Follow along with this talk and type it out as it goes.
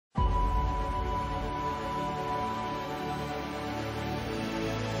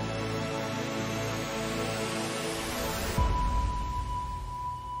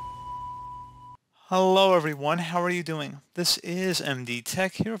Hello everyone, how are you doing? This is MD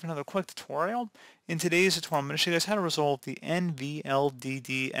Tech here with another quick tutorial. In today's tutorial, I'm going to show you guys how to resolve the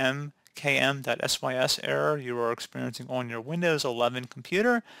Nvlddmkm.Sys error you are experiencing on your Windows 11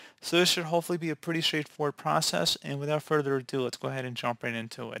 computer. So this should hopefully be a pretty straightforward process, and without further ado, let's go ahead and jump right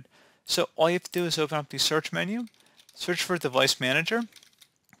into it. So all you have to do is open up the search menu, search for Device Manager.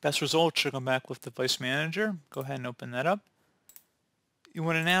 Best result should come back with Device Manager. Go ahead and open that up. You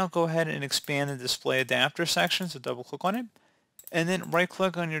want to now go ahead and expand the display adapter section, so double click on it, and then right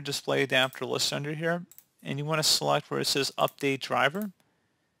click on your display adapter list under here, and you want to select where it says update driver.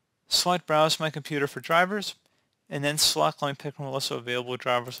 Select browse my computer for drivers, and then select let me pick from a list of available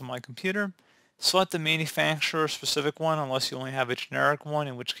drivers on my computer. Select the manufacturer specific one unless you only have a generic one,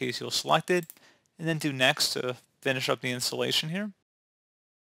 in which case you'll select it, and then do next to finish up the installation here.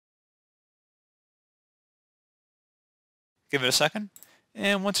 Give it a second.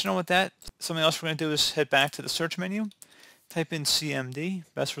 And once you're done with that, something else we're going to do is head back to the search menu, type in CMD.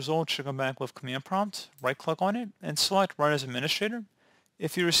 Best result should come back with command prompt. Right click on it and select Run as Administrator.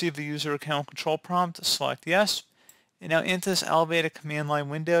 If you receive the user account control prompt, select Yes. And now into this elevated command line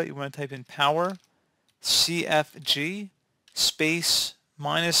window, you want to type in power CFG space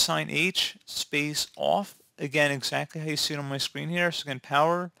 -H space off. Again, exactly how you see it on my screen here. So again,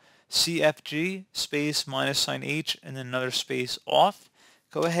 power CFG space -H and then another space off.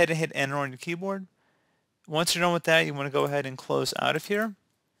 Go ahead and hit enter on your keyboard. Once you're done with that, you want to go ahead and close out of here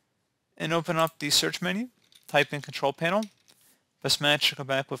and open up the search menu. Type in control panel. Best match should come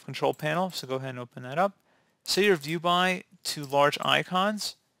back with control panel, so go ahead and open that up. Set your view by to large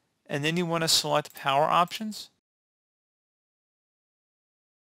icons, and then you want to select power options.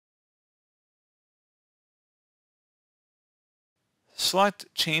 Select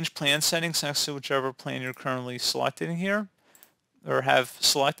change plan settings next to whichever plan you're currently selecting here or have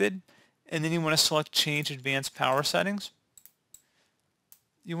selected, and then you want to select change advanced power settings.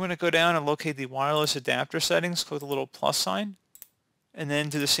 You want to go down and locate the wireless adapter settings, click the little plus sign, and then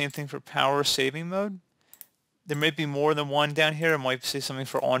do the same thing for power saving mode. There may be more than one down here. It might say something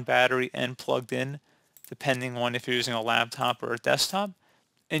for on battery and plugged in, depending on if you're using a laptop or a desktop.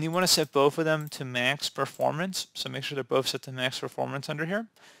 And you want to set both of them to max performance, so make sure they're both set to max performance under here.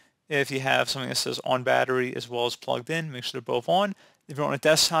 If you have something that says on battery as well as plugged in, make sure they're both on. If you're on a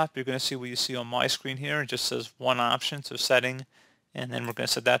desktop, you're going to see what you see on my screen here. It just says one option, so setting, and then we're going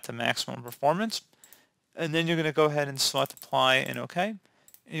to set that to maximum performance. And then you're going to go ahead and select apply and OK. And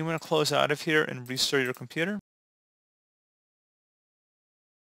you want to close out of here and restart your computer.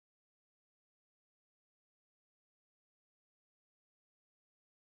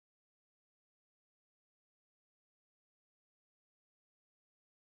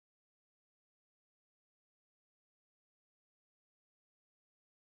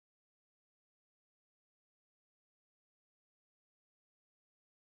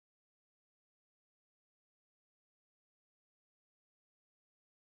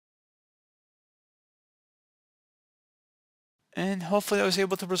 And hopefully I was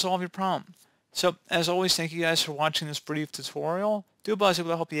able to resolve your problem. So as always, thank you guys for watching this brief tutorial. I was able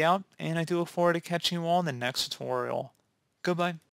to help you out, and I do look forward to catching you all in the next tutorial. Goodbye.